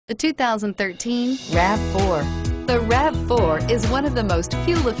The 2013 RAV4. The RAV4 is one of the most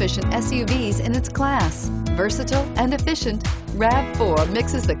fuel-efficient SUVs in its class. Versatile and efficient, RAV4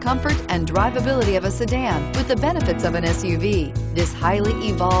 mixes the comfort and drivability of a sedan with the benefits of an SUV. This highly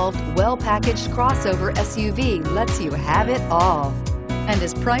evolved, well-packaged crossover SUV lets you have it all and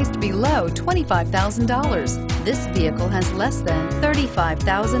is priced below $25,000. This vehicle has less than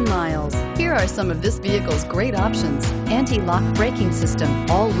 35,000 miles. Here are some of this vehicle's great options: anti-lock braking system,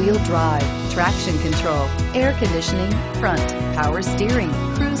 all-wheel drive, traction control, air conditioning, front, power steering,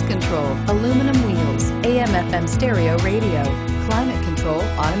 cruise control, aluminum wheels, AM/FM stereo radio, climate control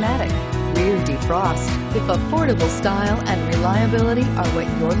automatic, rear defrost. If affordable style and reliability are what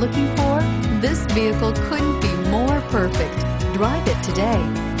you're looking for, this vehicle couldn't be more perfect. Drive it today.